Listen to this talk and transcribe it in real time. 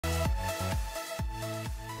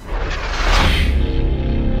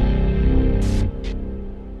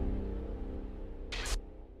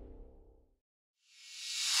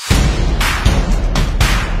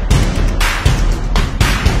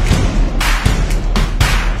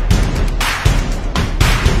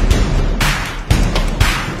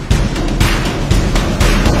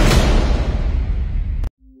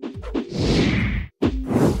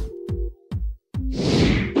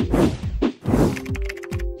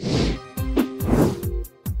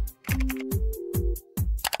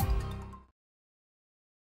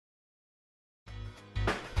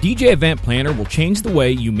DJ Event Planner will change the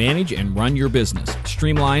way you manage and run your business.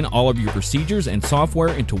 Streamline all of your procedures and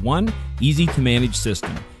software into one easy-to-manage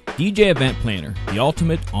system. DJ Event Planner, the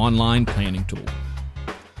ultimate online planning tool.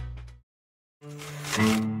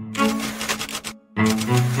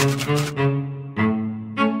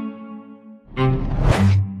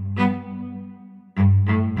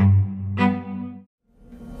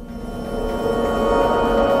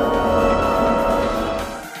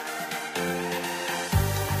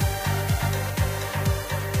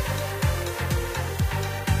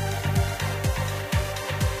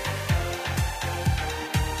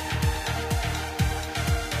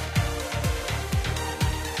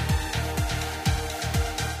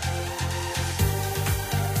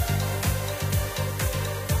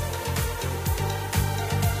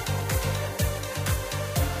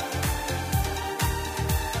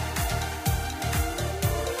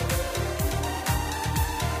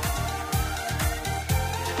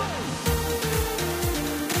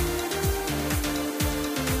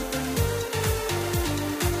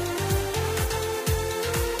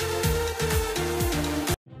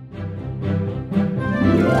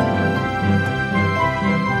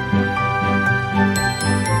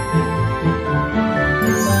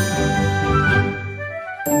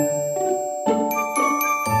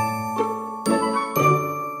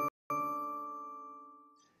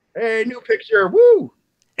 Hey, new picture, woo!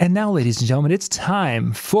 And now, ladies and gentlemen, it's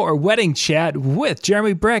time for Wedding Chat with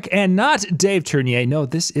Jeremy Brech and not Dave Tournier. No,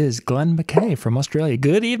 this is Glenn Mackay from Australia.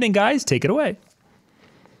 Good evening, guys. Take it away.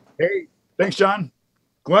 Hey, thanks, John.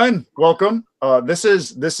 Glenn, welcome. This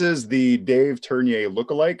is the Dave Tournier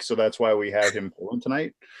lookalike, so that's why we have him pulling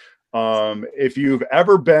tonight. If you've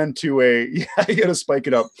ever been to you gotta spike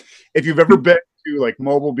it up. If you've ever been to like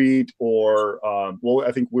Mobile Beat or well,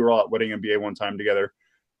 I think we were all at Wedding MBA one time together.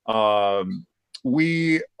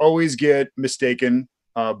 We always get mistaken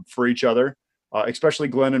for each other, especially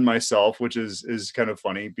Glenn and myself, which is kind of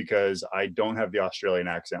funny because I don't have the Australian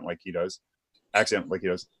accent like he does.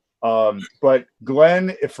 But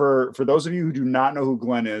Glenn, for those of you who do not know who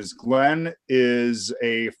Glenn is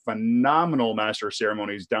a phenomenal master of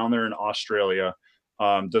ceremonies down there in Australia.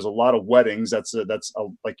 Does a lot of weddings. That's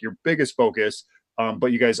like your biggest focus.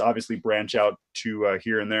 But you guys obviously branch out to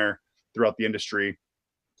here and there throughout the industry.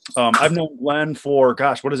 I've known Glenn for,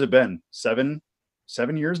 gosh, what has it been? Seven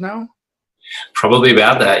years now? Probably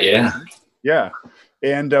about that, yeah. Yeah.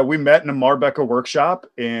 And we met in a Marbella workshop,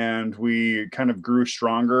 and we kind of grew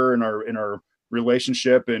stronger in our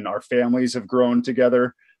relationship, and our families have grown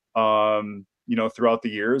together, throughout the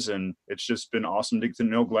years. And it's just been awesome to get to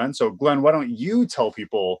know Glenn. So Glenn, why don't you tell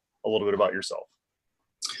people a little bit about yourself?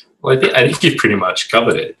 Well, I think you've pretty much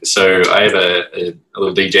covered it. So I have a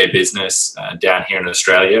little DJ business down here in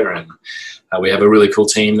Australia, and we have a really cool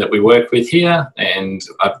team that we work with here. And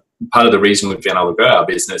part of the reason we've been able to grow our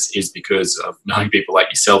business is because of knowing people like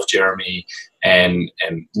yourself, Jeremy, and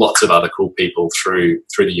lots of other cool people through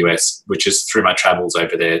the US, which is through my travels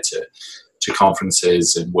over there to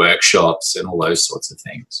conferences and workshops and all those sorts of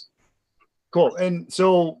things. Cool. And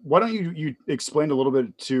so why don't you explain a little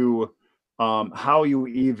bit to how you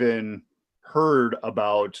even heard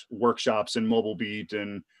about workshops and Mobile Beat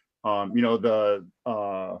and, who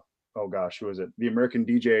was it? The American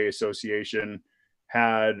DJ Association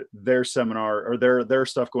had their seminar or their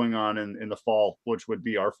stuff going on in the fall, which would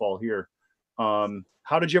be our fall here.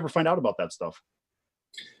 How did you ever find out about that stuff?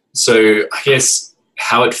 So I guess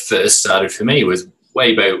how it first started for me was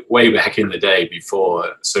way back in the day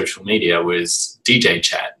before social media was DJ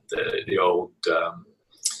Chat, the old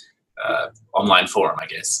online forum, I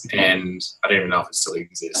guess. And I don't even know if it still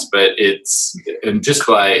exists, but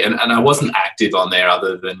and I wasn't active on there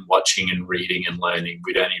other than watching and reading and learning.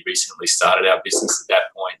 We'd only recently started our business at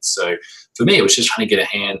that point. So for me, it was just trying to get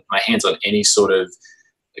my hands on any sort of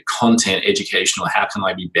content, educational. How can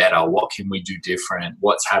I be better? What can we do different?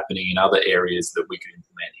 What's happening in other areas that we could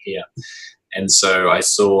implement here? And so I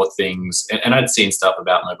saw things, and I'd seen stuff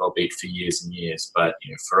about Mobile Beat for years and years, but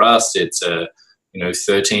for us, it's a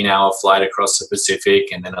 13-hour flight across the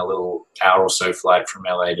Pacific, and then a little hour or so flight from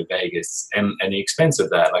LA to Vegas. And the expense of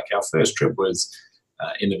that, like our first trip was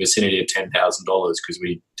in the vicinity of $10,000 because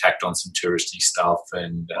we tacked on some touristy stuff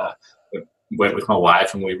and went with my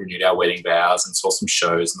wife, and we renewed our wedding vows and saw some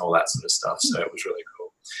shows and all that sort of stuff. So it was really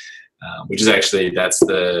cool. Which is actually, and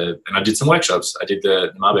I did some workshops. I did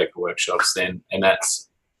the Marbella workshops then, and that's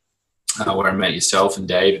where I met yourself and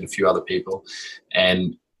Dave and a few other people.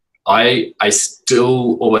 And I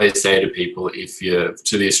still always say to people,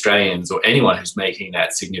 to the Australians or anyone who's making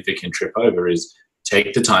that significant trip over, is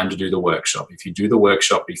take the time to do the workshop. If you do the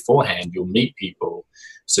workshop beforehand, you'll meet people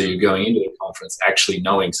So you're going into the conference actually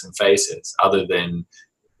knowing some faces other than,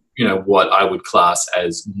 you know, what I would class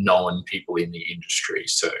as known people in the industry.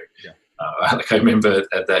 So like I remember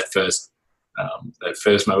at that first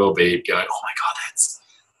mobile beat going, oh my God,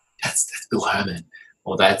 that's Bill Herman,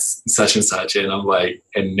 or that's such and such. And I'm like,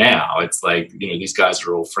 and now it's like, you know, these guys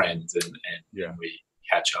are all friends and we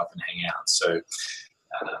catch up and hang out. So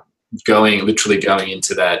going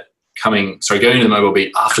into the mobile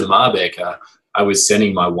beat after the Marbeka, I was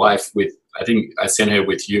sending my wife with, I think I sent her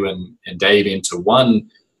with you and Dave into one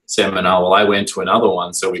seminar while I went to another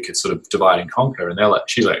one so we could sort of divide and conquer. And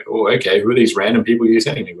she's like, oh, okay, who are these random people you're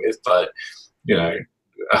sending me with? But, you know,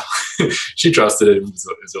 she trusted it. It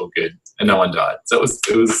was all good. And no one died. So it was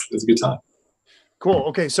a good time. Cool.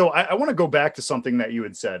 Okay. So I want to go back to something that you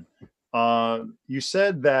had said. You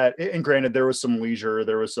said that, and granted, there was some leisure,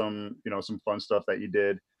 there was some, you know, some fun stuff that you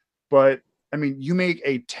did, but I mean, you make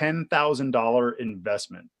a $10,000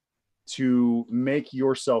 investment to make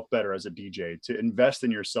yourself better as a DJ, to invest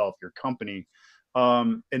in yourself, your company.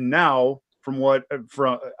 And now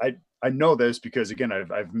I know this because again,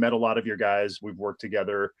 I've met a lot of your guys, we've worked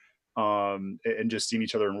together, and just seen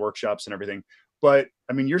each other in workshops and everything. But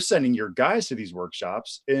I mean, you're sending your guys to these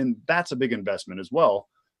workshops and that's a big investment as well.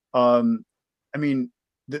 I mean,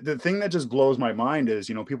 the thing that just blows my mind is,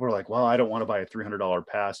 you know, people are like, well, I don't want to buy a $300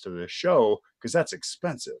 pass to this show because that's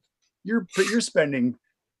expensive. You're spending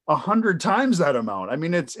 100 times that amount. I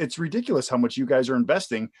mean, it's ridiculous how much you guys are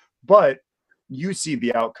investing, but you see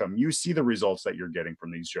the outcome, you see the results that you're getting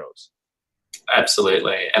from these shows.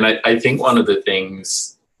 Absolutely. And I think one of the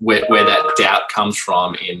things where that doubt comes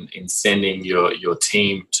from in sending your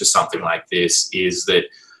team to something like this is that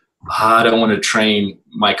I don't want to train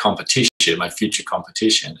my competition, my future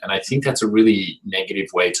competition. And I think that's a really negative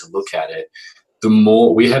way to look at it. The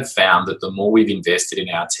more we have found that the more we've invested in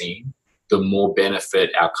our team, the more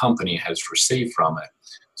benefit our company has received from it.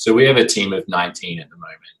 So we have a team of 19 at the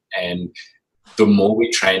moment, and the more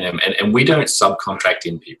we train them, and we don't subcontract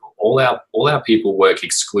in people. All our people work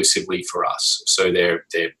exclusively for us. So they're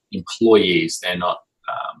employees. They're not,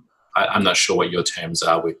 I'm not sure what your terms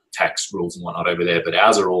are with tax rules and whatnot over there, but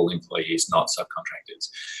ours are all employees, not subcontractors.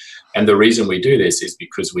 And the reason we do this is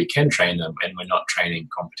because we can train them and we're not training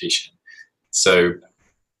competition. So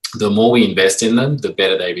the more we invest in them, the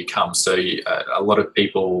better they become. So a lot of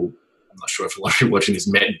people, I'm not sure if a lot of people watching this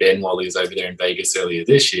met Ben while he was over there in Vegas earlier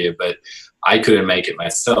this year, but I couldn't make it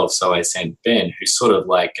myself. So I sent Ben, who's sort of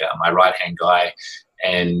like my right-hand guy,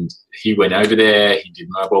 and he went over there, he did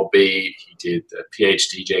Mobile Beat, he did the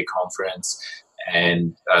PhDJ conference,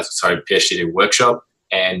 and PhDJ workshop,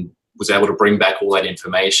 and was able to bring back all that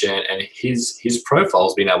information. And his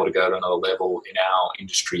profile's been able to go to another level in our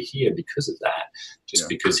industry here because of that,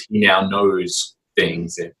 because he now knows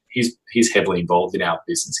things, and he's heavily involved in our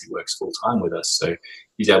business. He works full time with us, so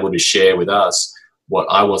he's able to share with us what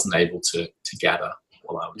I wasn't able to gather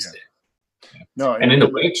while I was there. Yeah. No, and in the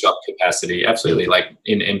workshop capacity, absolutely. Like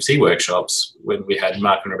in MC workshops, when we had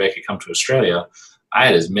Mark and Rebecca come to Australia, I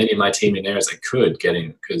had as many of my team in there as I could get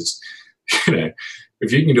in, because, you know,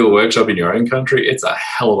 if you can do a workshop in your own country, it's a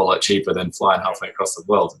hell of a lot cheaper than flying halfway across the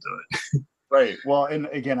world to do it. Right. Well, and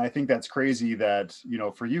again, I think that's crazy that, you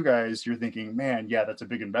know, for you guys, you're thinking, man, yeah, that's a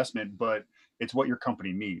big investment, but it's what your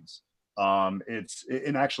company needs.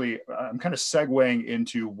 And actually, I'm kind of segueing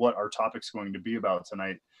into what our topic's going to be about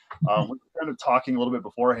tonight. We're kind of talking a little bit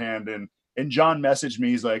beforehand, and John messaged me.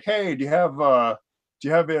 He's like, "Hey, do you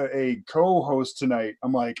have a co-host tonight?"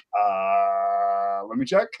 I'm like, let me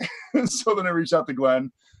check. So then I reached out to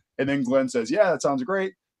Glenn, and then Glenn says, "Yeah, that sounds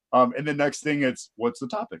great." And the next thing, it's, "What's the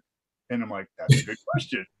topic?" And I'm like, "That's a good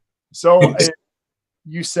question." So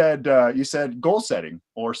you said goal setting,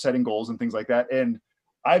 or setting goals and things like that, and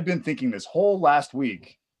I've been thinking this whole last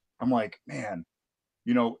week, I'm like, man,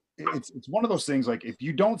 you know, it's one of those things, like, if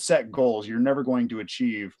you don't set goals, you're never going to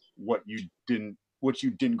achieve what you didn't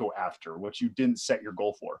go after, what you didn't set your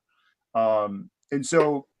goal for. And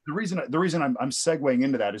so the reason I'm segueing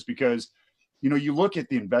into that is because, you know, you look at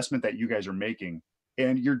the investment that you guys are making,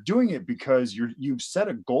 and you're doing it because you've set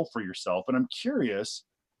a goal for yourself. And I'm curious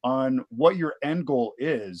on what your end goal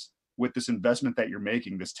is with this investment that you're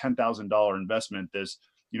making, this $10,000 investment, this,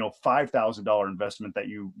 you know, $5,000 investment that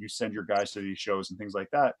you send your guys to these shows and things like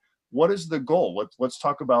that. What is the goal? Let's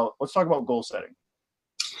talk about goal setting.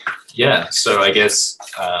 Yeah. So I guess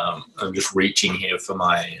I'm just reaching here for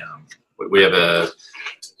my, we have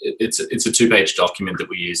it's a 2-page document that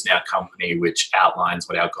we use in our company, which outlines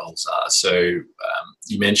what our goals are. So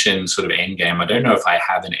you mentioned sort of end game. I don't know if I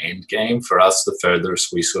have an end game. For us, the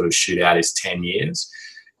furthest we sort of shoot out is 10 years.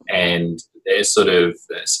 And they're sort of,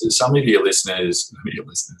 some of your listeners,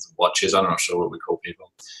 watchers, I'm not sure what we call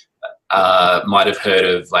people, might have heard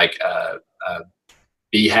of like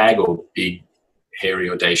BHAG, or big, hairy,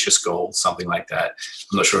 audacious goal, something like that.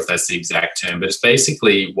 I'm not sure if that's the exact term, but it's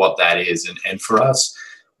basically what that is. And for us,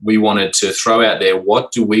 we wanted to throw out there,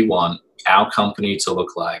 what do we want our company to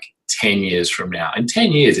look like 10 years from now? And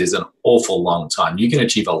 10 years is an awful long time. You can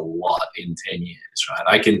achieve a lot in 10 years, right?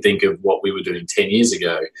 I can think of what we were doing 10 years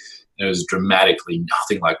ago. It was dramatically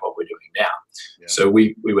nothing like what we're doing now. Yeah. So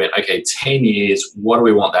we went, okay, 10 years, what do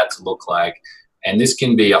we want that to look like? And this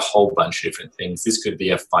can be a whole bunch of different things. This could be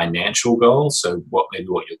a financial goal, so maybe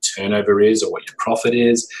what your turnover is or what your profit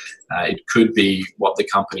is. It could be what the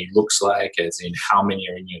company looks like, as in how many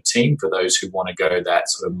are in your team, for those who want to go that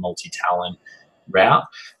sort of multi-talent route,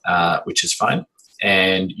 which is fine.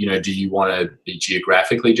 And, you know, do you want to be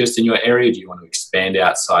geographically just in your area? Do you want to expand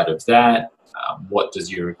outside of that? What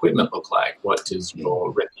does your equipment look like? What does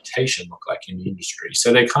your reputation look like in the industry?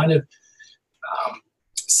 So they're kind of...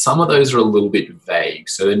 some of those are a little bit vague,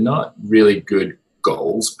 so they're not really good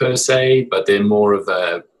goals per se, but they're more of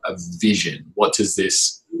a vision. What does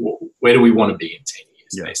this, where do we want to be in 10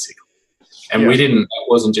 years, basically? And it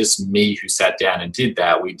wasn't just me who sat down and did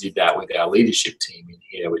that. We did that with our leadership team in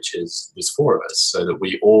here, there's 4 of us, so that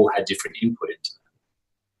we all had different input into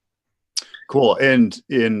that. Cool. And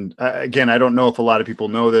again, I don't know if a lot of people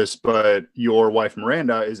know this, but your wife,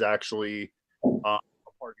 Miranda, is actually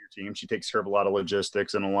part of your team. She takes care of a lot of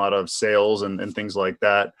logistics and a lot of sales and things like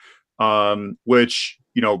that. Which,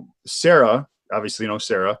 you know, Sarah, obviously, you know,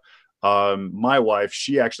 Sarah, my wife,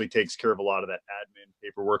 she actually takes care of a lot of that admin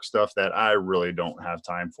paperwork stuff that I really don't have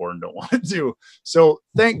time for and don't want to do. So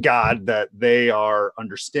thank God that they are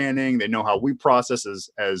understanding. They know how we process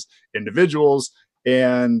as individuals.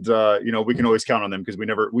 And, you know, we can always count on them because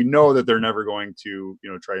we know that they're never going to,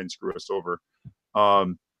 you know, try and screw us over.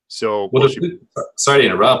 So, sorry to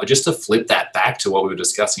interrupt, but just to flip that back to what we were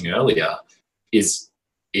discussing earlier, is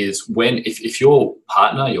when if your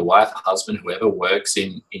partner, your wife, husband, whoever works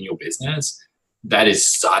in your business, that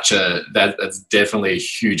is that's definitely a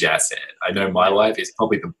huge asset. I know my wife is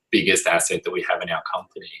probably the biggest asset that we have in our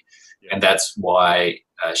company, and that's why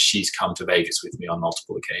she's come to Vegas with me on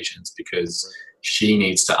multiple occasions, because she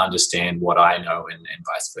needs to understand what I know and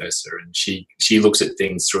vice versa, and she looks at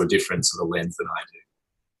things through a different sort of lens than I do.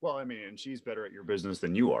 Well, I mean, and she's better at your business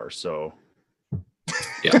than you are, so.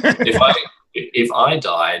 Yeah, if I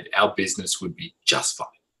died, our business would be just fine.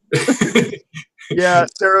 Yeah,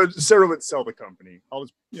 Sarah would sell the company. I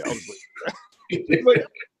was like,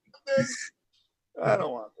 I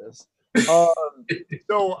don't want this.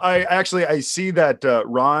 So I see that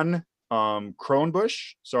Ron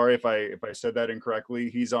Kronbush. Sorry if I said that incorrectly.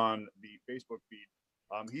 He's on the Facebook feed.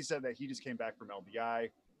 He said that he just came back from LDI.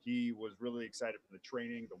 He was really excited for the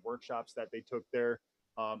training, the workshops that they took there.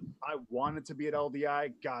 I wanted to be at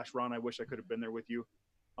LDI. Gosh, Ron, I wish I could have been there with you.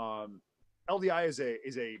 LDI is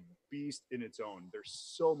a beast in its own. There's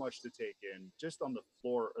so much to take in just on the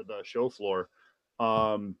floor, or the show floor.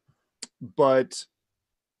 But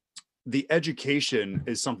the education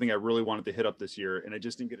is something I really wanted to hit up this year, and I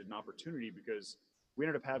just didn't get an opportunity because we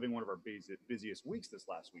ended up having one of our busiest weeks this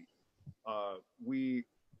last week.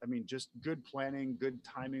 Just good planning, good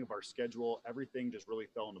timing of our schedule. Everything just really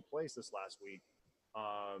fell into place this last week.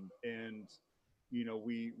 And, you know,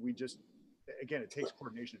 we just, again, it takes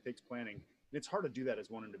coordination, it takes planning. And it's hard to do that as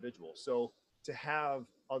one individual. So to have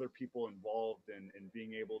other people involved and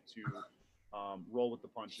being able to roll with the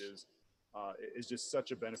punches is just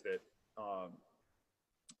such a benefit.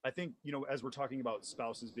 I think, you know, as we're talking about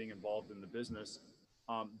spouses being involved in the business,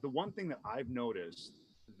 the one thing that I've noticed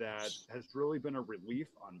that has really been a relief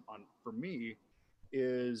on for me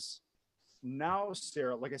is now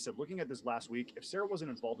Sarah, like I said, looking at this last week, if Sarah wasn't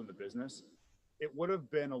involved in the business, it would have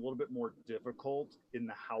been a little bit more difficult in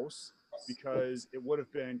the house, because it would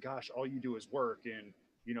have been, gosh, all you do is work, and,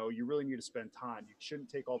 you know, you really need to spend time. You shouldn't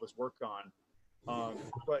take all this work on.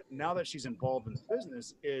 But now that she's involved in the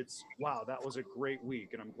business, it's, wow, that was a great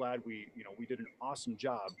week. And I'm glad we did an awesome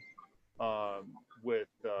job with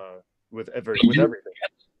everything.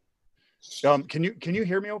 Can you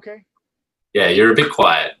hear me okay? Yeah, you're a bit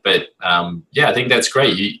quiet, but yeah, I think that's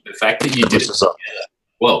great. The fact that you did it.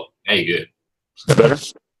 Well, now you're good. Is that better?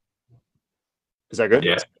 Is that good?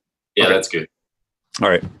 Yeah, okay. That's good. All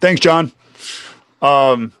right, thanks, John.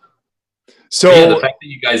 So the fact that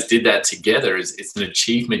you guys did that together it's an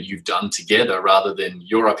achievement you've done together, rather than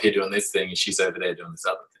you're up here doing this thing and she's over there doing this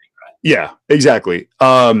other thing, right? Yeah, exactly.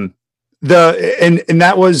 And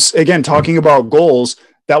that was, again, talking about goals.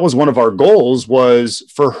 that was one of our goals, was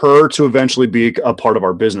for her to eventually be a part of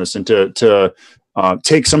our business and to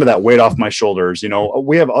take some of that weight off my shoulders. You know,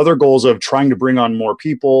 we have other goals of trying to bring on more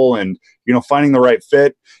people and, you know, finding the right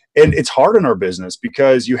fit. And it's hard in our business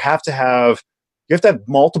because you have to have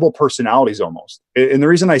multiple personalities almost. And the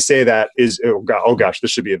reason I say that is, oh gosh,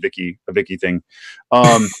 this should be a Vicky thing.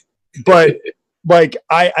 But like,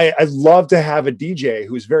 I love to have a DJ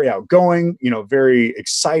who's very outgoing, you know, very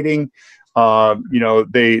exciting. You know,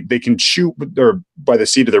 they can shoot by the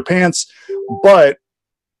seat of their pants, but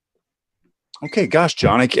okay, gosh,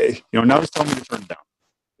 John, now just tell me to turn it down.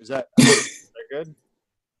 Is that good?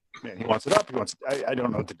 Man, he wants it up. I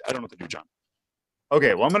don't know what to do, John.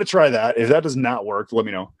 Okay, well, I'm going to try that. If that does not work, let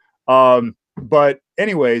me know. But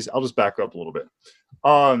anyways, I'll just back up a little bit.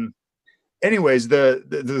 Anyways,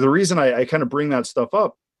 the reason I kind of bring that stuff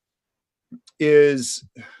up is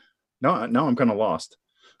now I'm kind of lost.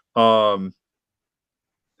 Help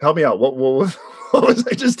me out. What was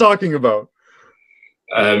I just talking about?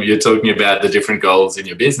 You're talking about the different goals in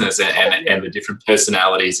your business and the different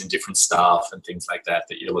personalities and different staff and things like that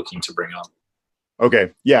you're looking to bring on.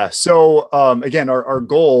 Okay. Yeah. So again, our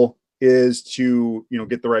goal is to, you know,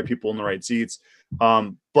 get the right people in the right seats.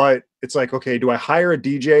 But it's like, okay, do I hire a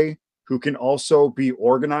DJ who can also be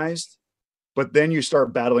organized? But then you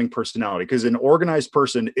start battling personality, because an organized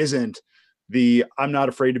person isn't I'm not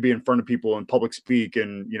afraid to be in front of people and public speak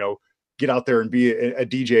and, you know, get out there and be a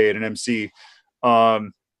DJ and an MC.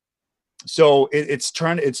 So it's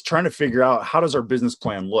trying to figure out, how does our business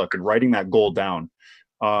plan look, and writing that goal down.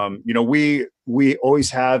 You know, we always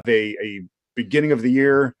have a beginning of the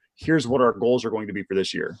year. Here's what our goals are going to be for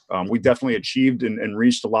this year. We definitely achieved and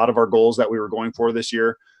reached a lot of our goals that we were going for this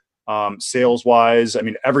year. Sales wise, I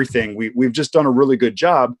mean, everything, we've just done a really good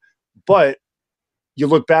job, but you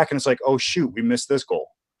look back and it's like, oh shoot, we missed this goal.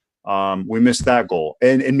 We missed that goal.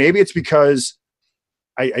 And maybe it's because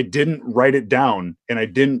I didn't write it down and I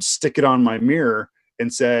didn't stick it on my mirror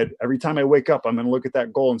and said, every time I wake up, I'm going to look at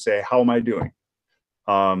that goal and say, how am I doing?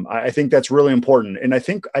 I think that's really important. And I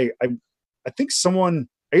think I think someone,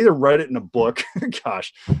 I either read it in a book.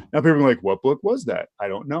 Gosh, now people are like, what book was that? I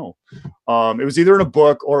don't know. It was either in a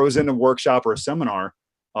book or it was in a workshop or a seminar.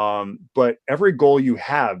 But every goal you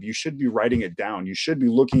have, you should be writing it down. You should be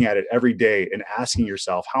looking at it every day and asking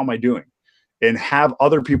yourself, how am I doing? And have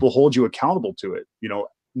other people hold you accountable to it. You know,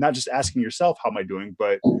 not just asking yourself, how am I doing,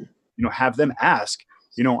 but, you know, have them ask,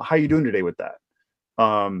 you know, how are you doing today with that?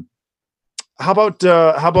 How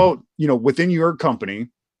about, you know, within your company,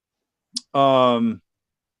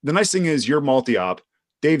 the nice thing is you're multi-op.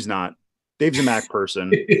 Dave's not. Dave's a Mac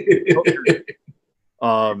person.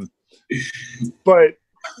 But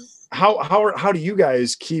how do you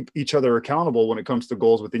guys keep each other accountable when it comes to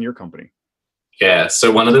goals within your company? Yeah.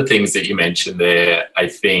 So one of the things that you mentioned there, I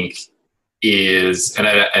think, is,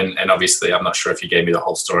 and obviously I'm not sure if you gave me the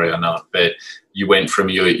whole story or not, but you went from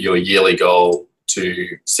your yearly goal to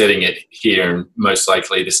setting it here and most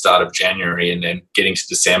likely the start of January, and then getting to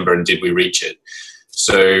December, and did we reach it?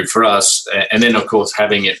 So for us, and then of course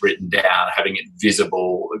having it written down, having it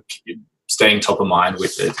visible, staying top of mind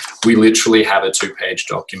with it. We literally have a 2-page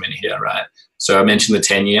document here, right? So I mentioned the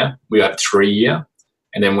 10-year, we have 3-year,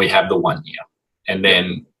 and then we have the 1 year. And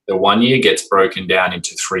then the 1 year gets broken down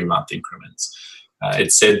into 3-month increments.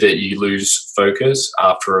 It's said that you lose focus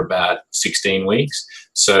after about 16 weeks,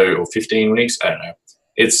 or 15 weeks. I don't know.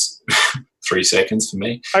 It's 3 seconds for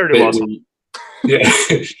me. I already lost. Yeah.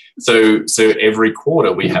 So every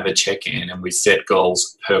quarter we have a check-in and we set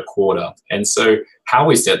goals per quarter. And so how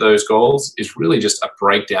we set those goals is really just a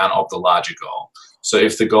breakdown of the larger goal. So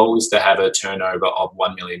if the goal is to have a turnover of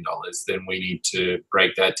 $1 million, then we need to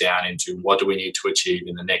break that down into what do we need to achieve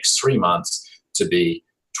in the next 3 months to be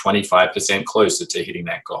 25% closer to hitting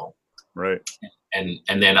that goal. Right. And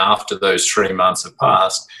then after those 3 months have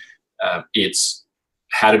passed, it's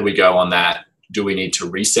how did we go on that? Do we need to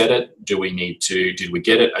reset it? Did we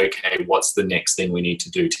get it? Okay, what's the next thing we need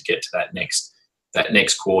to do to get to that next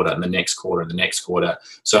quarter and the next quarter and the next quarter?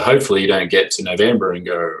 So hopefully you don't get to November and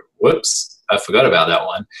go, whoops, I forgot about that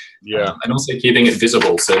one. Yeah. And also keeping it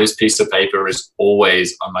visible. So this piece of paper is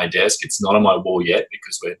always on my desk. It's not on my wall yet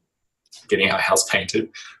because we're getting our house painted,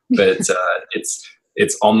 but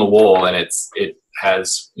it's on the wall, and it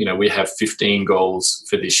has, you know, we have 15 goals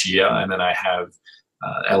for this year, and then I have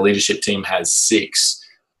our leadership team has 6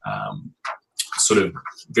 sort of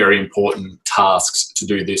very important tasks to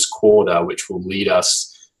do this quarter, which will lead us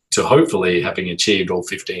to hopefully having achieved all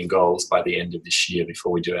 15 goals by the end of this year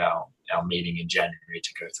before we do our meeting in January to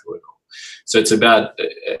go through it all. So it's about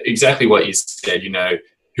exactly what you said, you know,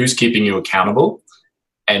 who's keeping you accountable,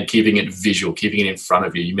 and keeping it visual, keeping it in front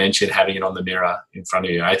of you. You mentioned having it on the mirror in front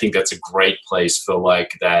of you. I think that's a great place for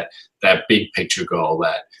like that big picture goal,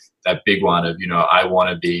 that big one of, I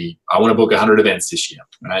want to book 100 events this year,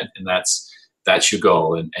 right? And that's your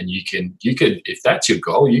goal. And you could, if that's your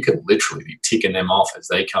goal, you could literally be ticking them off as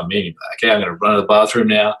they come in. You're like, okay, I'm going to run to the bathroom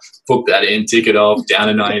now, book that in, tick it off, down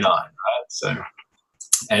to 99, right? So,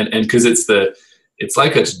 and because it's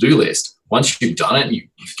like a to-do list. Once you've done it and you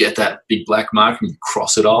get that big black mark and you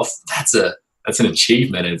cross it off, that's an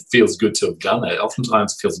achievement, and it feels good to have done that.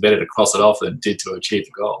 Oftentimes it feels better to cross it off than it did to achieve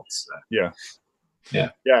the goal. So, yeah.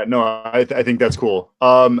 No, I think that's cool.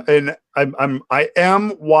 And I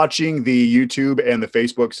am watching the YouTube and the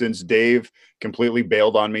Facebook since Dave completely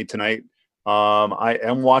bailed on me tonight. I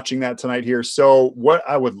am watching that tonight here. So what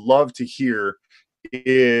I would love to hear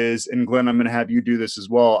is, and Glenn, I'm going to have you do this as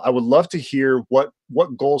well. I would love to hear what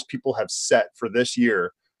goals people have set for this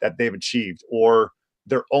year that they've achieved, or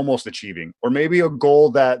they're almost achieving, or maybe a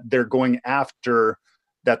goal that they're going after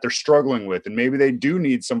that they're struggling with, and maybe they do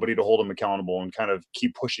need somebody to hold them accountable and kind of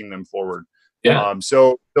keep pushing them forward. Yeah.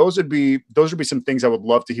 So those would be some things I would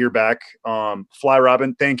love to hear back. Fly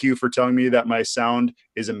Robin, thank you for telling me that my sound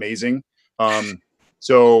is amazing.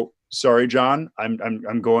 So sorry, John,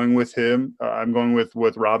 I'm going with him. I'm going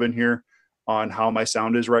with Robin here on how my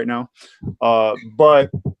sound is right now.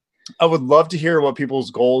 But I would love to hear what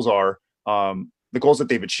people's goals are. The goals that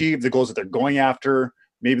they've achieved, the goals that they're going after,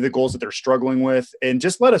 maybe the goals that they're struggling with, and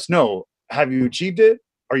just let us know. Have you achieved it?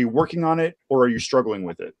 Are you working on it, or are you struggling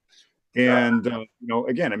with it? And,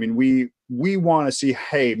 again, I mean, we want to see,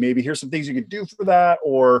 hey, maybe here's some things you could do for that,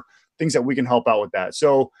 or things that we can help out with that.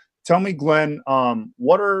 So tell me, Glenn,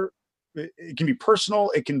 it can be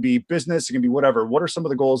personal, it can be business, it can be whatever. What are some of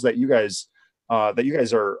the goals that you guys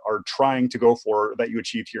are trying to go for that you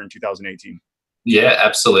achieved here in 2018? Yeah,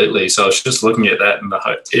 absolutely. So I was just looking at that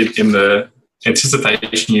in the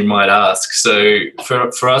anticipation you might ask. So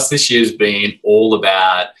for us, this year's been all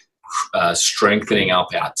about strengthening up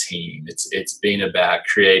our team. It's been about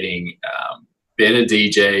creating better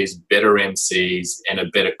DJs, better MCs, and a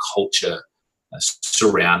better culture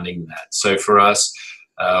surrounding that. So for us,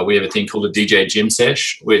 we have a thing called a DJ Gym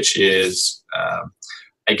Sesh, which is,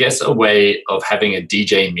 I guess, a way of having a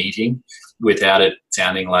DJ meeting without it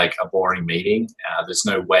sounding like a boring meeting. There's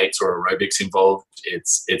no weights or aerobics involved.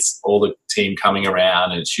 It's all the team coming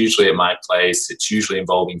around, and it's usually at my place. It's usually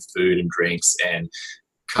involving food and drinks and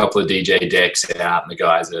a couple of DJ decks out, and the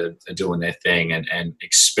guys are doing their thing and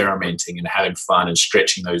experimenting and having fun and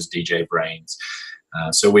stretching those DJ brains.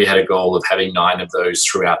 So we had a goal of having 9 of those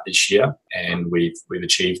throughout this year, and we've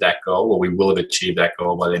achieved that goal, or we will have achieved that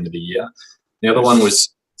goal by the end of the year. The other one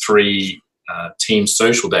was 3 team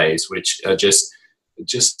social days, which are just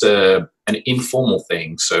an informal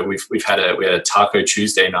thing. So we had a Taco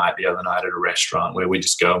Tuesday night the other night at a restaurant where we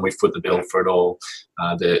just go and we foot the bill for it all.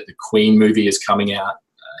 The Queen movie is coming out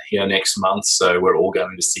here next month, so we're all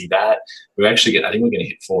going to see that. I think we're going to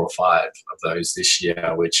hit 4 or 5 of those this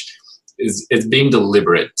year, which is being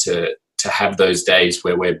deliberate to have those days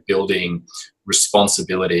where we're building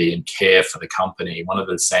responsibility and care for the company. One of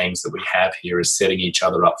the sayings that we have here is setting each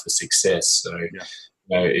other up for success. So,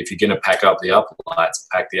 if you're going to pack up the uplights,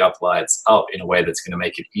 pack the uplights up in a way that's going to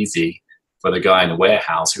make it easy for the guy in the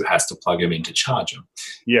warehouse who has to plug them in to charge them.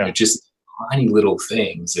 Yeah. Just tiny little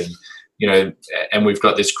things. And we've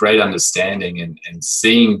got this great understanding, and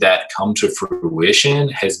seeing that come to fruition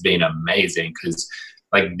has been amazing, because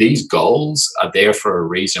like, these goals are there for a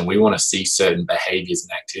reason. We want to see certain behaviors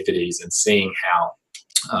and activities, and seeing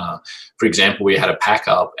how, for example, we had a pack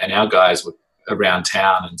up and our guys were around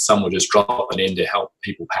town, and some were just dropping in to help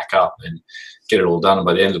people pack up and get it all done. And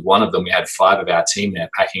by the end of one of them, we had 5 of our team there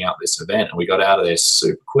packing up this event, and we got out of there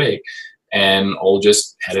super quick and all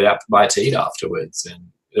just headed out to buy to eat afterwards. And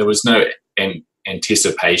there was no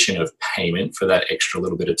anticipation of payment for that extra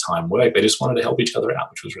little bit of time work. They just wanted to help each other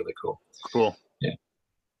out, which was really cool. Cool. Yeah.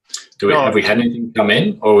 Have we had anything come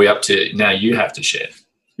in, or are we up to now? You have to share.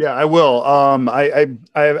 Yeah, I will. I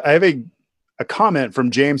have a comment from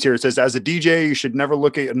James here. It says, as a DJ, you should never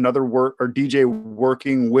look at another DJ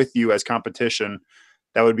working with you as competition.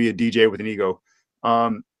 That would be a DJ with an ego.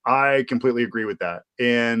 I completely agree with that.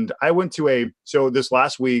 And I went to so this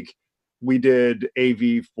last week we did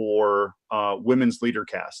AV for Women's Leader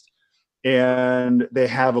Cast, and they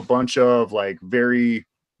have a bunch of like very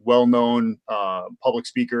well-known public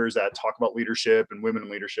speakers that talk about leadership and women in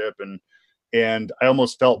leadership, and I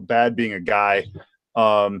almost felt bad being a guy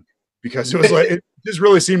because it was like it just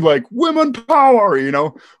really seemed like women power,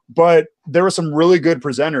 but there were some really good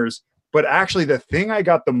presenters. But actually the thing I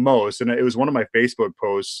got the most, and it was one of my Facebook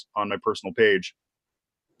posts on my personal page,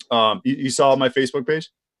 You saw my Facebook page?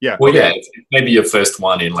 Yeah. Well, yeah, it's maybe your first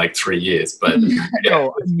one in like 3 years, but no,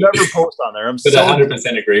 I never post on there. But I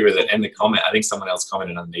 100% agree with it. And the comment, I think someone else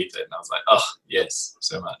commented underneath it, and I was like, oh, yes,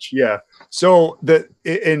 so much. Yeah. So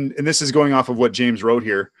and this is going off of what James wrote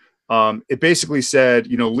here. It basically said,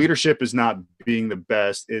 leadership is not being the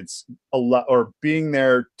best. It's being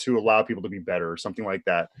there to allow people to be better or something like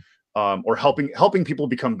that. Or helping people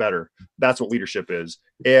become better. That's what leadership is.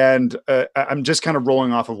 And I'm just kind of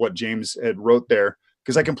rolling off of what James had wrote there,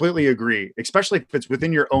 because I completely agree, especially if it's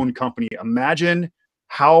within your own company. Imagine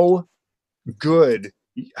how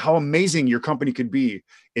amazing your company could be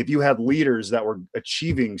if you had leaders that were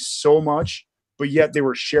achieving so much, but yet they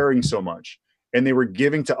were sharing so much and they were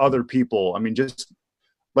giving to other people. I mean, just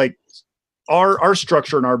like our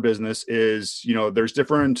structure in our business is, there's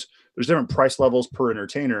different price levels per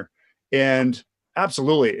entertainer. And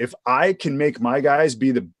absolutely, if I can make my guys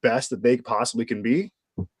be the best that they possibly can be,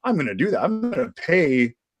 I'm going to do that. I'm going to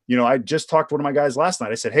pay. I just talked to one of my guys last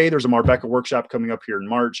night. I said, hey, there's a Marbella workshop coming up here in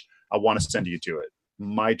March. I want to send you to it.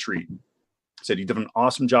 My treat. I said, you did an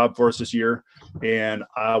awesome job for us this year, and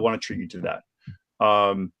I want to treat you to that.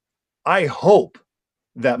 I hope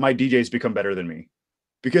that my DJs become better than me,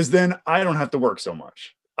 because then I don't have to work so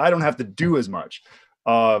much. I don't have to do as much.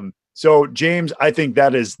 So James, I think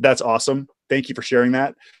that's awesome. Thank you for sharing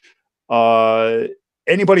that.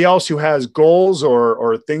 Anybody else who has goals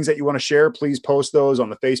or things that you want to share, please post those on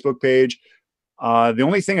the Facebook page. The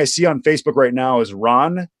only thing I see on Facebook right now is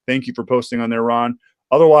Ron. Thank you for posting on there, Ron.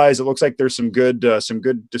 Otherwise, it looks like there's some good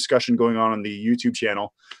discussion going on the YouTube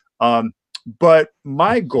channel. But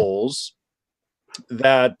my goals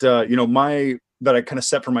that I kind of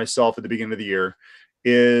set for myself at the beginning of the year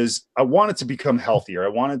is I wanted to become healthier. I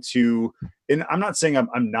wanted to, and I'm not saying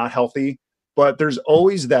I'm not healthy, but there's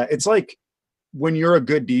always that. It's like when you're a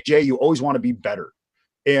good DJ, you always want to be better.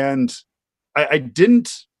 And I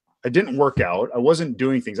didn't work out. I wasn't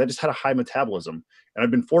doing things. I just had a high metabolism, and I've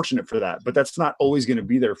been fortunate for that, but that's not always going to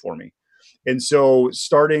be there for me. And so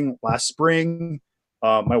starting last spring,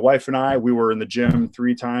 my wife and I, we were in the gym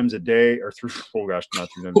 3 times a day, or not 3 times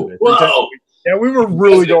a day. Whoa. Yeah, we were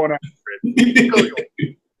really going after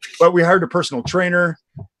it. But we hired a personal trainer,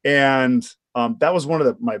 and that was one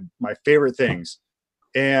of my favorite things.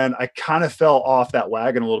 And I kind of fell off that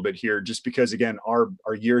wagon a little bit here, just because, again, our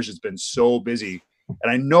years has been so busy.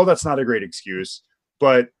 And I know that's not a great excuse,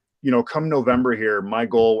 but come November here, my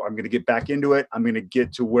goal, I'm going to get back into it. I'm going to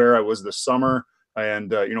get to where I was this summer,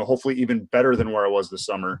 and hopefully even better than where I was this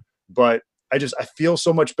summer. But I feel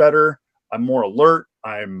so much better. I'm more alert.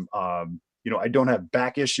 I'm I don't have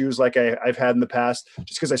back issues like I've had in the past,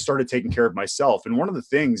 just because I started taking care of myself. And one of the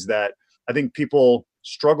things that I think people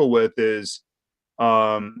struggle with is,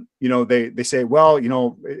 they say, well,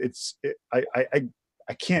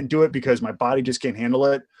 I can't do it because my body just can't handle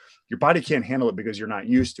it. Your body can't handle it because you're not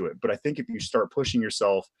used to it. But I think if you start pushing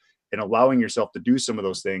yourself and allowing yourself to do some of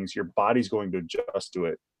those things, your body's going to adjust to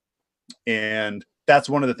it. And that's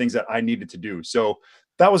one of the things that I needed to do. So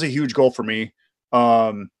that was a huge goal for me.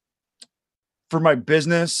 For my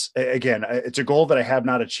business, again, it's a goal that I have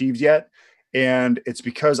not achieved yet. And it's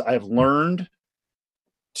because I've learned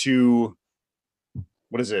to,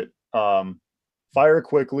 fire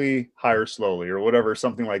quickly, hire slowly, or whatever,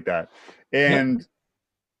 something like that. And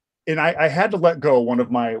I had to let go one of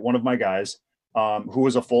my guys, who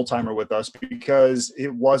was a full-timer with us, because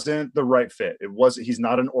it wasn't the right fit. He's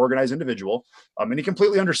not an organized individual. And he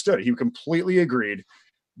completely understood it. He completely agreed.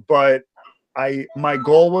 But my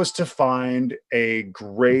goal was to find a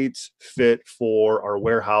great fit for our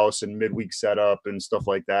warehouse and midweek setup and stuff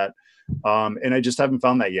like that. And I just haven't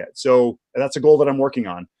found that yet. So that's a goal that I'm working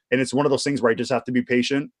on. And it's one of those things where I just have to be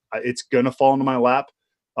patient. It's going to fall into my lap.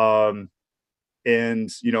 And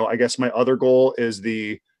I guess my other goal is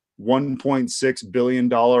the $1.6 billion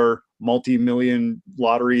multi-million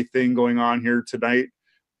lottery thing going on here tonight,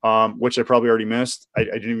 which I probably already missed.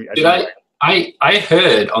 I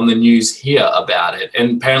heard on the news here about it,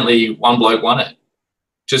 and apparently one bloke won it.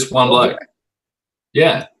 Just one bloke.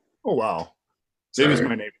 Yeah. Oh, wow. Maybe it's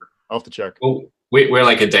my neighbor. I'll have to check. Well, we're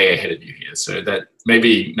like a day ahead of you here, so that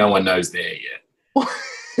maybe no one knows there yet.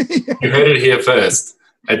 You heard it here first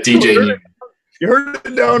at DJNTV. You heard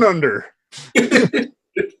it down under.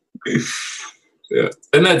 Yeah.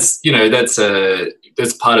 And that's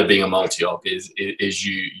part of being a multi-op is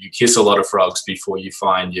you kiss a lot of frogs before you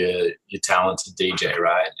find your talented DJ,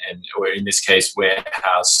 right? Or in this case,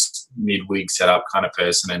 warehouse midweek setup kind of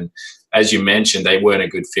person. And as you mentioned, they weren't a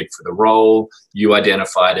good fit for the role. You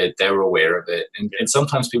identified it. They were aware of it. And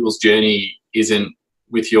sometimes people's journey isn't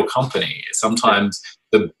with your company. Sometimes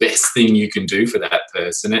the best thing you can do for that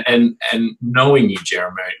person, and knowing you,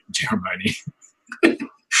 Jeremy,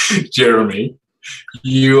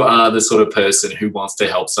 you are the sort of person who wants to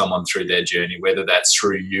help someone through their journey, whether that's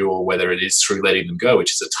through you or whether it is through letting them go,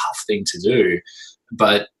 which is a tough thing to do.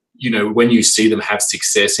 But, you know, when you see them have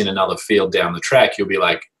success in another field down the track, you'll be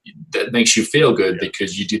like, that makes you feel good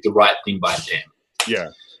because you did the right thing by them. Yeah.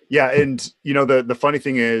 Yeah. And, you know, the funny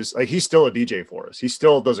thing is, like, he's still a DJ for us. He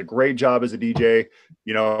still does a great job as a DJ,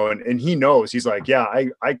 you know, and he knows, he's like, yeah,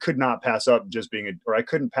 I could not pass up just being or I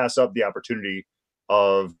couldn't pass up the opportunity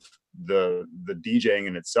of the DJing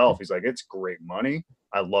in itself. He's like, it's great money.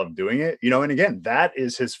 I love doing it, you know, and again, that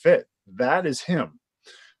is his fit. That is him.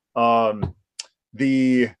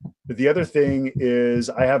 The other thing is,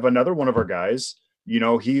 I have another one of our guys, you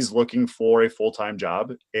know, he's looking for a full-time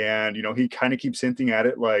job, and, you know, he kind of keeps hinting at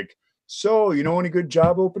it like, so, you know, any good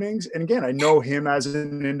job openings? And again, I know him as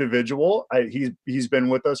an individual. He's been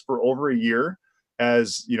with us for over a year,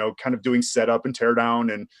 as, you know, kind of doing setup and tear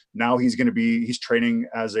down. And now he's training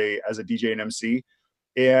as a DJ and MC.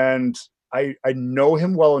 And I know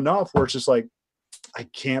him well enough where it's just like, I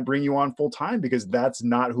can't bring you on full time because that's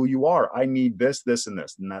not who you are. I need this, this, and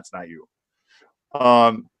this, and that's not you.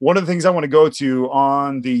 One of the things I want to go to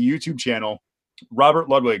on the YouTube channel, Robert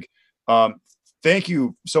Ludwig, thank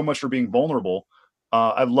you so much for being vulnerable.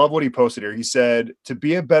 I love what he posted here. He said, to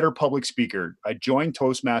be a better public speaker, I joined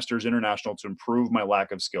Toastmasters International to improve my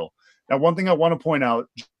lack of skill. Now, one thing I want to point out,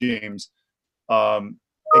 James, again,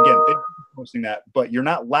 thank you for posting that, but you're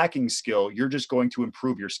not lacking skill. You're just going to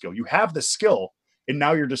improve your skill. You have the skill, and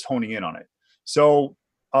now you're just honing in on it. So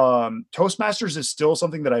Toastmasters is still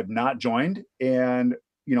something that I've not joined. And,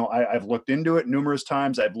 you know, I've looked into it numerous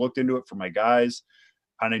times. I've looked into it for my guys,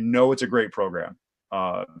 and I know it's a great program.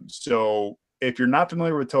 So if you're not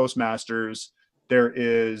familiar with Toastmasters,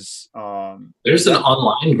 there's an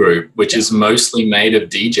online group which is mostly made of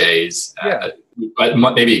DJs,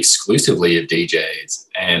 maybe exclusively of DJs.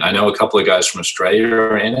 And I know a couple of guys from Australia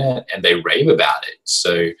are in it, and they rave about it.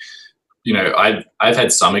 So, you know, I've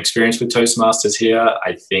had some experience with Toastmasters here.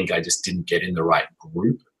 I think I just didn't get in the right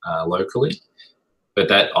group locally. But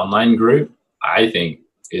that online group, I think,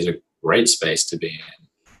 is a great space to be in.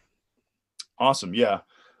 Awesome. Yeah.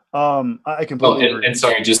 I completely agree. And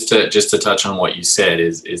sorry, just to touch on what you said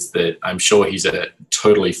is that I'm sure he's a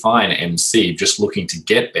totally fine MC, just looking to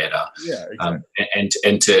get better. Yeah, exactly.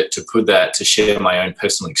 And to put that, to share my own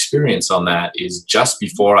personal experience on that, is just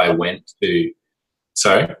before I went to,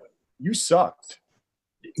 sorry, you sucked.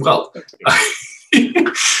 Well,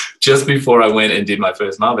 just before I went and did my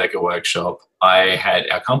first Marbecker workshop,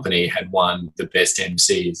 our company had won the best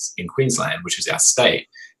MCs in Queensland, which is our state,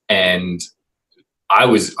 and I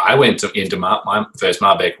went into my first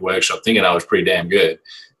Marbecker workshop thinking I was pretty damn good.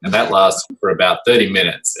 And that lasted for about 30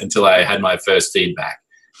 minutes until I had my first feedback.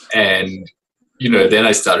 And, you know, then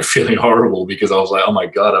I started feeling horrible because I was like, oh my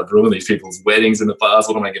God, I've ruined these people's weddings in the past.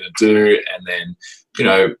 What am I going to do? And then, you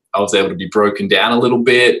know, I was able to be broken down a little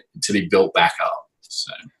bit to be built back up.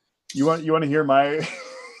 So you want to hear my,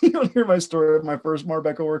 story of my first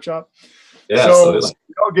Marbecker workshop? Yeah. So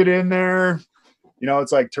I'll get in there. You know,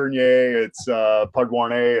 it's like Tournier, it's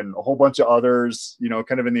Pugwarne, and a whole bunch of others, you know,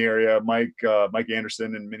 kind of in the area, Mike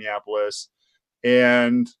Anderson in Minneapolis.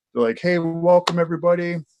 And they're like, hey, welcome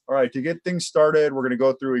everybody. All right, to get things started, we're going to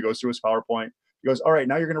go through. He goes through his PowerPoint. He goes, all right,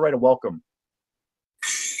 now you're going to write a welcome.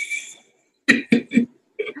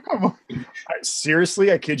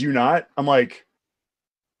 Seriously, I kid you not. I'm like,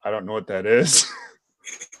 I don't know what that is.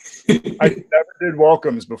 I never did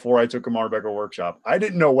welcomes before I took a Marbecker workshop. I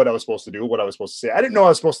didn't know what I was supposed to do, what I was supposed to say. I didn't know I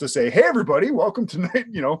was supposed to say, hey, everybody, welcome tonight.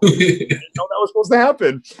 You know, I didn't know that was supposed to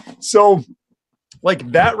happen. So like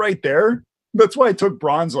that right there, that's why I took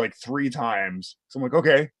bronze like 3 times. So I'm like,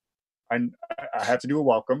 okay, I have to do a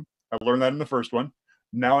welcome. I learned that in the first one.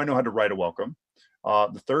 Now I know how to write a welcome.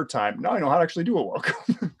 The third time, now I know how to actually do a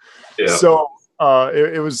welcome. Yeah. So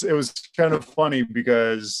it was kind of funny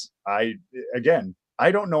because I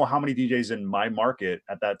don't know how many DJs in my market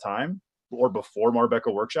at that time or before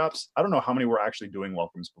Marbecker workshops. I don't know how many were actually doing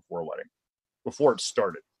welcomes before a wedding, before it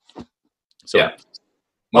started. So, yeah.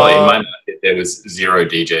 Well, in my market, there was 0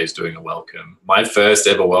 DJs doing a welcome. My first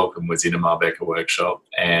ever welcome was in a Marbecker workshop.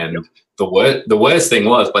 And the worst thing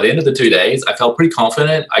was, by the end of the 2 days, I felt pretty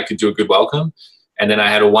confident I could do a good welcome. And then I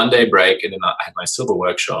had a 1-day break, and then I had my silver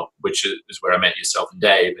workshop, which is where I met yourself and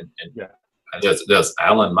Dave. And there's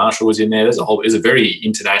Alan Marshall was in there. It was a very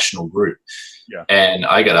international group. Yeah. And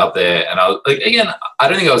I got up there, and I was like, again, I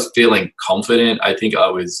don't think I was feeling confident. I think I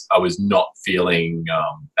was not feeling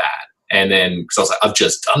bad. And then, because I was like, I've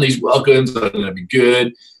just done these welcomes, I'm going to be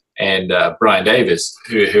good. And Brian Davis,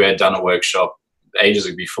 who had done a workshop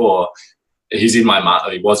ages before, he was in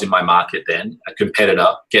my market then. A competitor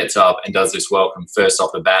gets up and does this welcome first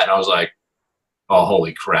off the bat, and I was like, "Oh,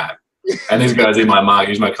 holy crap!" And this guy's in my market,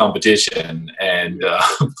 he's my competition, and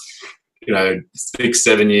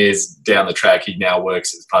 6-7 years down the track, he now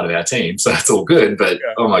works as part of our team, so it's all good. But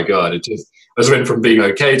oh my god, I just went from being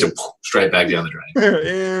okay to straight back down the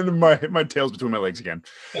drain. And my tail's between my legs again.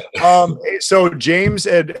 So James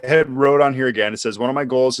had wrote on here again. It says, one of my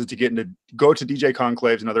goals is to go to DJ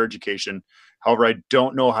conclaves and other education. However, I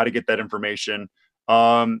don't know how to get that information.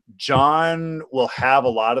 John will have a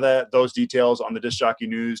lot of those details on the Disc Jockey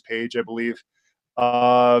News page, I believe.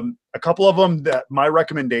 A couple of them that my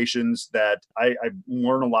recommendations that I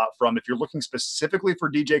learn a lot from, if you're looking specifically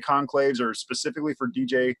for DJ conclaves or specifically for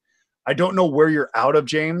DJ, I don't know where you're out of,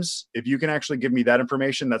 James. If you can actually give me that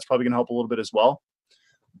information, that's probably going to help a little bit as well.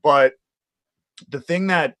 But the thing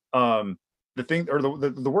that, the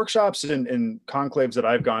workshops and conclaves that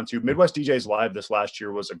I've gone to, Midwest DJs Live this last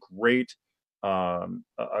year was a great 2-3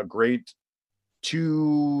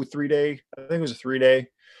 day. I think it was a 3-day.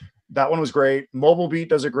 That one was great. Mobile Beat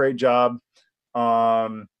does a great job.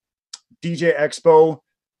 DJ Expo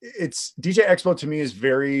to me is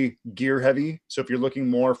very gear heavy. So if you're looking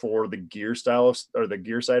more for the gear style or the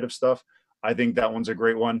gear side of stuff, I think that one's a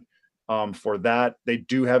great one. For that, they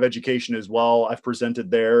do have education as well. I've presented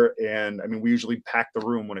there, and I mean, we usually pack the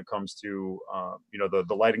room when it comes to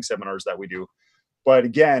the lighting seminars that we do. But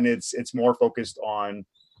again, it's more focused on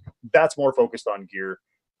gear.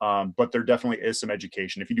 But there definitely is some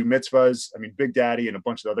education. If you do mitzvahs, I mean, Big Daddy and a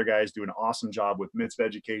bunch of other guys do an awesome job with mitzvah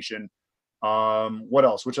education. What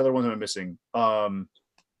else? Which other ones am I missing? I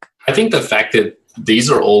think the fact that these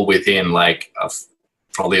are all within like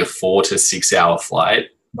probably a 4 to 6 hour flight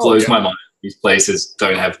blows my mind. These places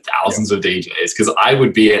don't have thousands of DJs, because I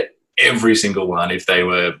would be at every single one if they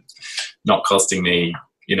were not costing me,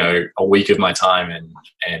 a week of my time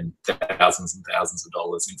and thousands and thousands of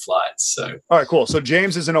dollars in flights. So, all right, cool. So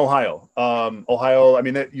James is in Ohio. Ohio, I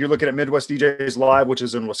mean, you're looking at Midwest DJs Live, which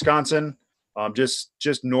is in Wisconsin, just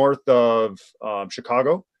north of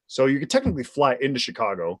Chicago. So you could technically fly into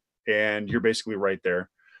Chicago, and you're basically right there.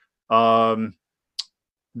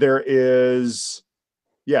 There is,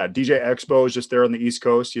 DJ Expo is just there on the East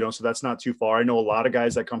Coast, so that's not too far. I know a lot of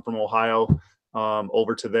guys that come from Ohio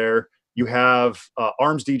over to there. You have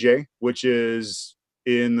Arms DJ, which is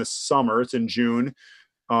in the summer. It's in June.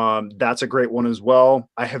 That's a great one as well.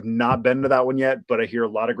 I have not been to that one yet, but I hear a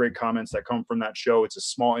lot of great comments that come from that show. It's a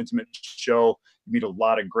small, intimate show. You meet a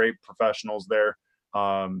lot of great professionals there.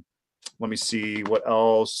 Let me see what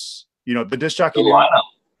else. The disc jockey. The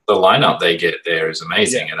lineup they get there is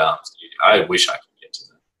amazing at Arms. I wish I could get to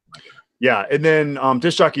them. Yeah, and then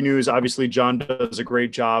Disc Jockey News, obviously John does a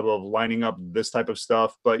great job of lining up this type of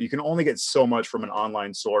stuff, but you can only get so much from an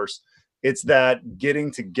online source. It's that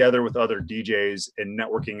getting together with other DJs and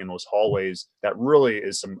networking in those hallways that really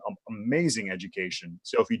is some amazing education.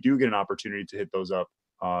 So if you do get an opportunity to hit those up,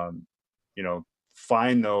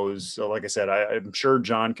 find those. So like I said, I'm sure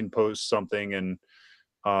John can post something. And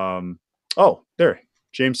there,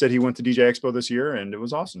 James said he went to DJ Expo this year and it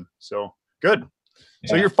was awesome. So good. Yeah.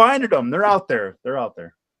 So you're finding them. They're out there.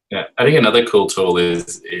 Yeah, I think another cool tool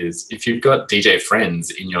is if you've got DJ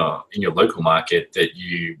friends in your local market that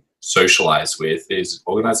you socialize with, is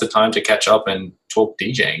organize a time to catch up and talk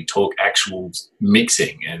DJing, talk actual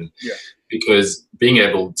mixing, and because being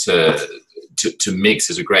able to mix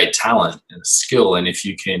is a great talent and a skill, and if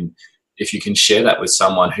you can share that with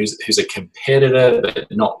someone who's a competitor but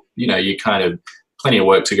not, you kind of plenty of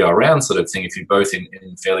work to go around sort of thing. If you're both in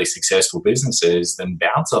fairly successful businesses, then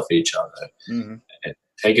bounce off each other. Mm-hmm. And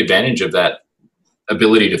take advantage of that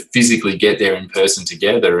ability to physically get there in person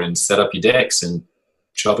together and set up your decks and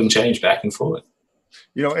chop and change back and forth.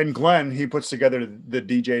 And Glenn, he puts together the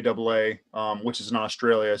DJAA, which is in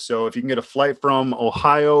Australia. So if you can get a flight from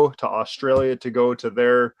Ohio to Australia to go to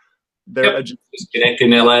their just connect in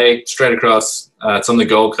LA, straight across. It's on the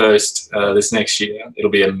Gold Coast this next year.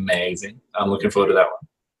 It'll be amazing. I'm looking forward to that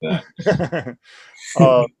one.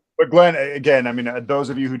 Yeah. But Glenn, again, I mean, those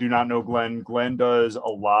of you who do not know Glenn does a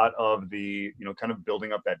lot of the, kind of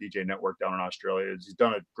building up that DJ network down in Australia. He's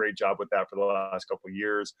done a great job with that for the last couple of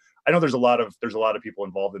years. I know there's a lot of people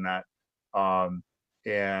involved in that.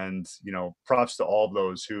 And, props to all of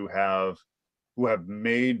those who have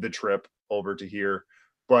made the trip over to here.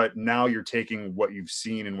 But now you're taking what you've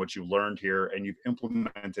seen and what you learned here and you've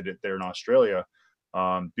implemented it there in Australia.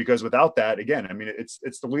 Because without that, again, I mean, it's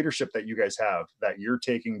the leadership that you guys have that you're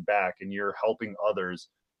taking back and you're helping others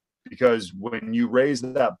because when you raise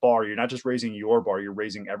that bar, you're not just raising your bar, you're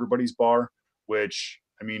raising everybody's bar, which,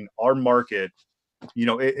 I mean, our market, you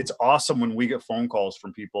know, it's awesome when we get phone calls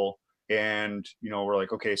from people and, you know, we're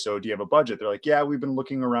like, okay, so do you have a budget? They're like, yeah, we've been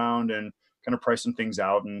looking around and kind of pricing things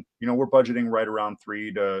out. And, you know, we're budgeting right around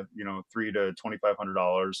 $3,000 to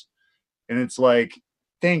 $2,500. And it's like,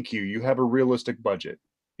 thank you. You have a realistic budget,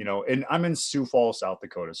 you know, and I'm in Sioux Falls, South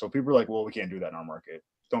Dakota. So people are like, well, we can't do that in our market.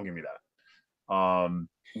 Don't give me that.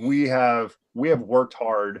 We have worked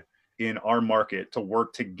hard in our market to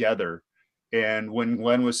work together. And when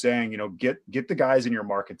Glenn was saying, you know, get the guys in your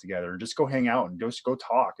market together, just go hang out and just go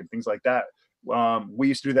talk and things like that. We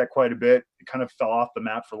used to do that quite a bit. It kind of fell off the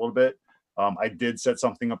map for a little bit. I did set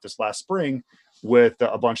something up this last spring with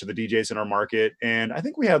a bunch of the DJs in our market. And I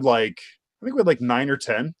think we had like 9 or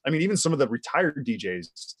 10. I mean, even some of the retired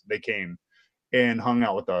DJs, they came and hung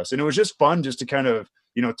out with us. And it was just fun just to kind of,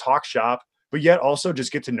 you know, talk shop, but yet also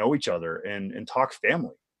just get to know each other and talk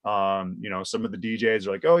family. You know, some of the DJs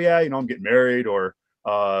are like, oh yeah, you know, I'm getting married, or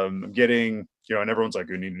I'm getting, you know, and everyone's like,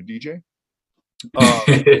 you need a DJ.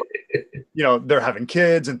 You know, they're having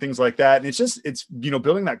kids and things like that. And it's, you know,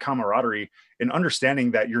 building that camaraderie and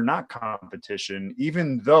understanding that you're not competition,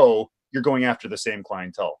 even though you're going after the same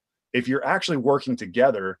clientele. If you're actually working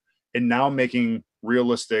together and now making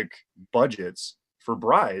realistic budgets for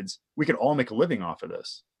brides, we could all make a living off of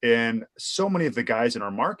this. And so many of the guys in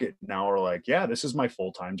our market now are like, yeah, this is my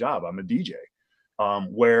full-time job. I'm a DJ.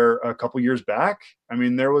 Where a couple years back, I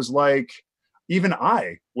mean, there was like, even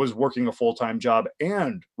I was working a full-time job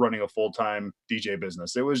and running a full-time DJ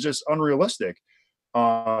business. It was just unrealistic.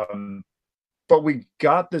 But we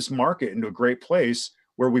got this market into a great place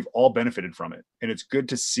where we've all benefited from it. And it's good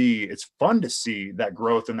to see, it's fun to see that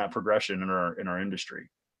growth and that progression in our industry.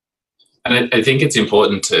 And I think it's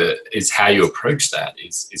important is how you approach that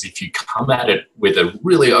is if you come at it with a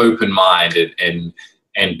really open mind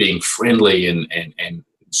and being friendly and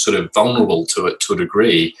sort of vulnerable to it to a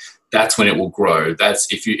degree, that's when it will grow. That's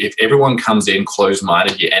if everyone comes in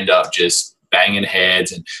closed-minded, you end up just banging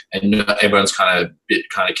heads and everyone's kind of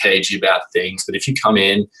cagey about things. But if you come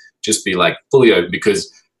in, just be like fully open,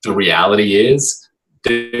 because the reality is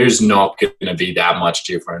there's not going to be that much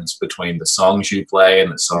difference between the songs you play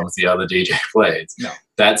and the songs the other DJ plays. No.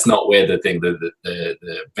 That's not where the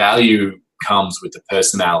value comes, with the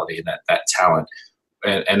personality and that talent.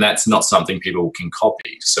 And that's not something people can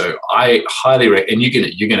copy. So I highly recommend,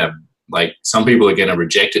 and you're gonna like, some people are gonna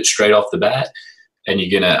reject it straight off the bat, and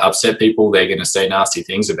you're gonna upset people. They're gonna say nasty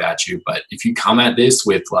things about you. But if you come at this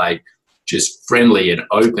with like just friendly and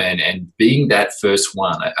open and being that first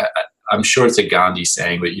one, I'm sure it's a Gandhi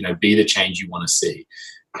saying, but you know, be the change you want to see.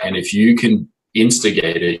 And if you can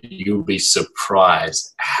instigate it, you'll be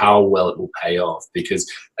surprised how well it will pay off. Because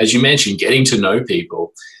as you mentioned, getting to know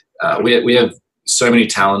people, we have so many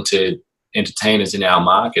talented entertainers in our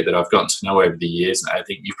market that I've gotten to know over the years. And I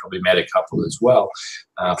think you've probably met a couple as well.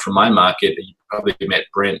 From my market, you probably met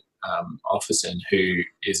Brent Offerson, who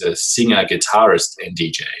is a singer, guitarist, and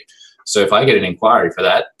DJ. So if I get an inquiry for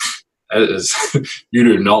that, you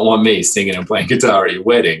do not want me singing and playing guitar at your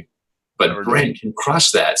wedding. But Brent can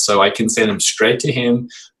crush that. So I can send them straight to him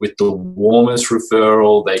with the warmest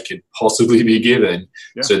referral they could possibly be given.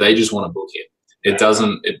 Yeah. So they just want to book it. It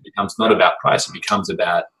becomes not about price. It becomes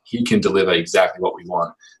about he can deliver exactly what we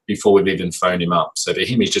want before we've even phoned him up. So for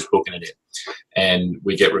him, he's just booking it in. And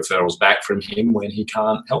we get referrals back from him when he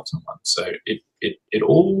can't help someone. So it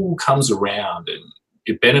all comes around and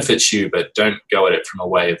it benefits you, but don't go at it from a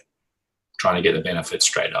way of trying to get the benefits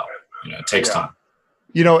straight up. You know, it takes time.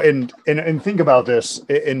 You know, and think about this.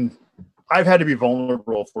 And I've had to be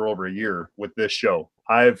vulnerable for over a year with this show.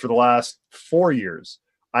 For the last 4 years,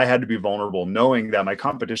 I had to be vulnerable, knowing that my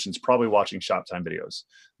competition's probably watching Shop Time videos,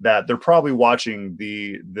 that they're probably watching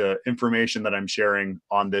the information that I'm sharing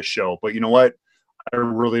on this show. But you know what? I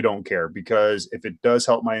really don't care, because if it does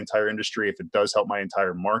help my entire industry, if it does help my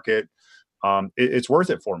entire market, it's worth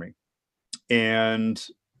it for me. And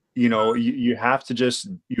you know, you have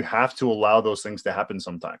to allow those things to happen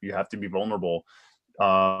sometime. You have to be vulnerable.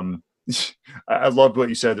 I loved what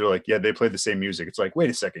you said. They're like, yeah, they play the same music. It's like, wait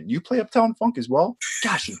a second, you play Uptown Funk as well?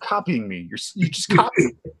 Gosh, you're copying me. You just copy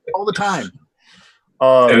me all the time.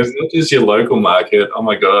 And it's not just your local market. Oh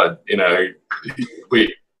my God. You know,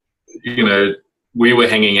 we were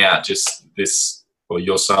hanging out just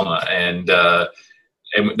your summer, and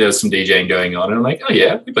there was some DJing going on, and I'm like, oh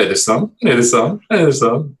yeah, we play this song, I know this song, and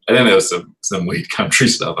then there was some weird country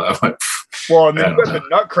stuff. I went, well, and then the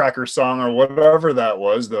Nutcracker song or whatever that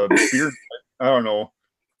was, the beard, I don't know.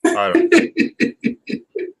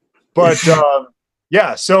 But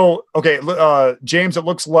Yeah. So, okay. James, it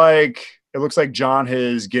looks like John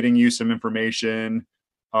is getting you some information.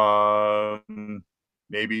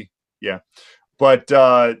 Maybe. Yeah. But,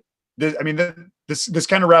 this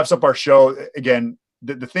kind of wraps up our show. Again,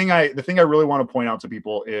 the thing I really want to point out to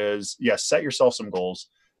people is, yes, set yourself some goals.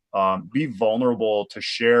 Be vulnerable to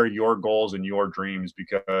share your goals and your dreams,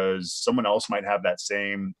 because someone else might have that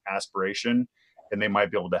same aspiration and they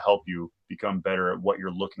might be able to help you become better at what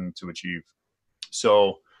you're looking to achieve.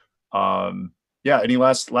 So, any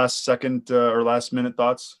last second or last minute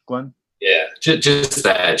thoughts, Glenn? Yeah, just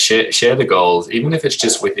that. Share the goals, even if it's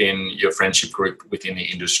just within your friendship group within the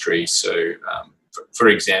industry. So, for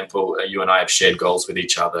example, you and I have shared goals with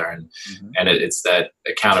each other, and it's that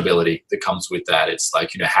accountability that comes with that. It's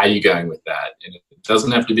like, how are you going with that? And it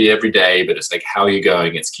doesn't have to be every day, but it's like, how are you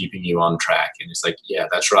going? It's keeping you on track, and it's like, yeah,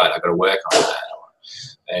 that's right. I've got to work on that.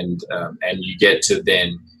 And you get to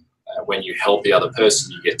then, when you help the other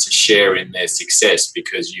person, you get to share in their success,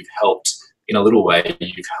 because you've helped in a little way.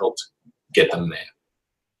 You've helped get them there.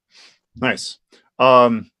 Nice.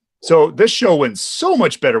 So this show went so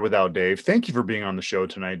much better without Dave. Thank you for being on the show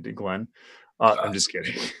tonight, Glenn. I'm just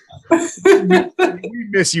kidding. We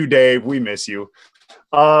miss you, Dave. We miss you.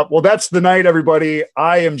 Well, that's the night, everybody.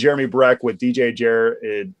 I am Jeremy Brech with DJ Jer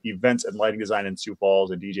Events and Lighting Design in Sioux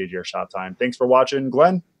Falls and DJ Jer Shop Time. Thanks for watching.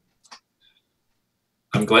 Glenn?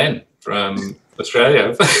 I'm Glenn from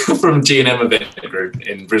Australia, from G&M Event Group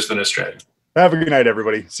in Brisbane, Australia. Have a good night,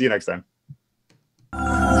 everybody. See you next time.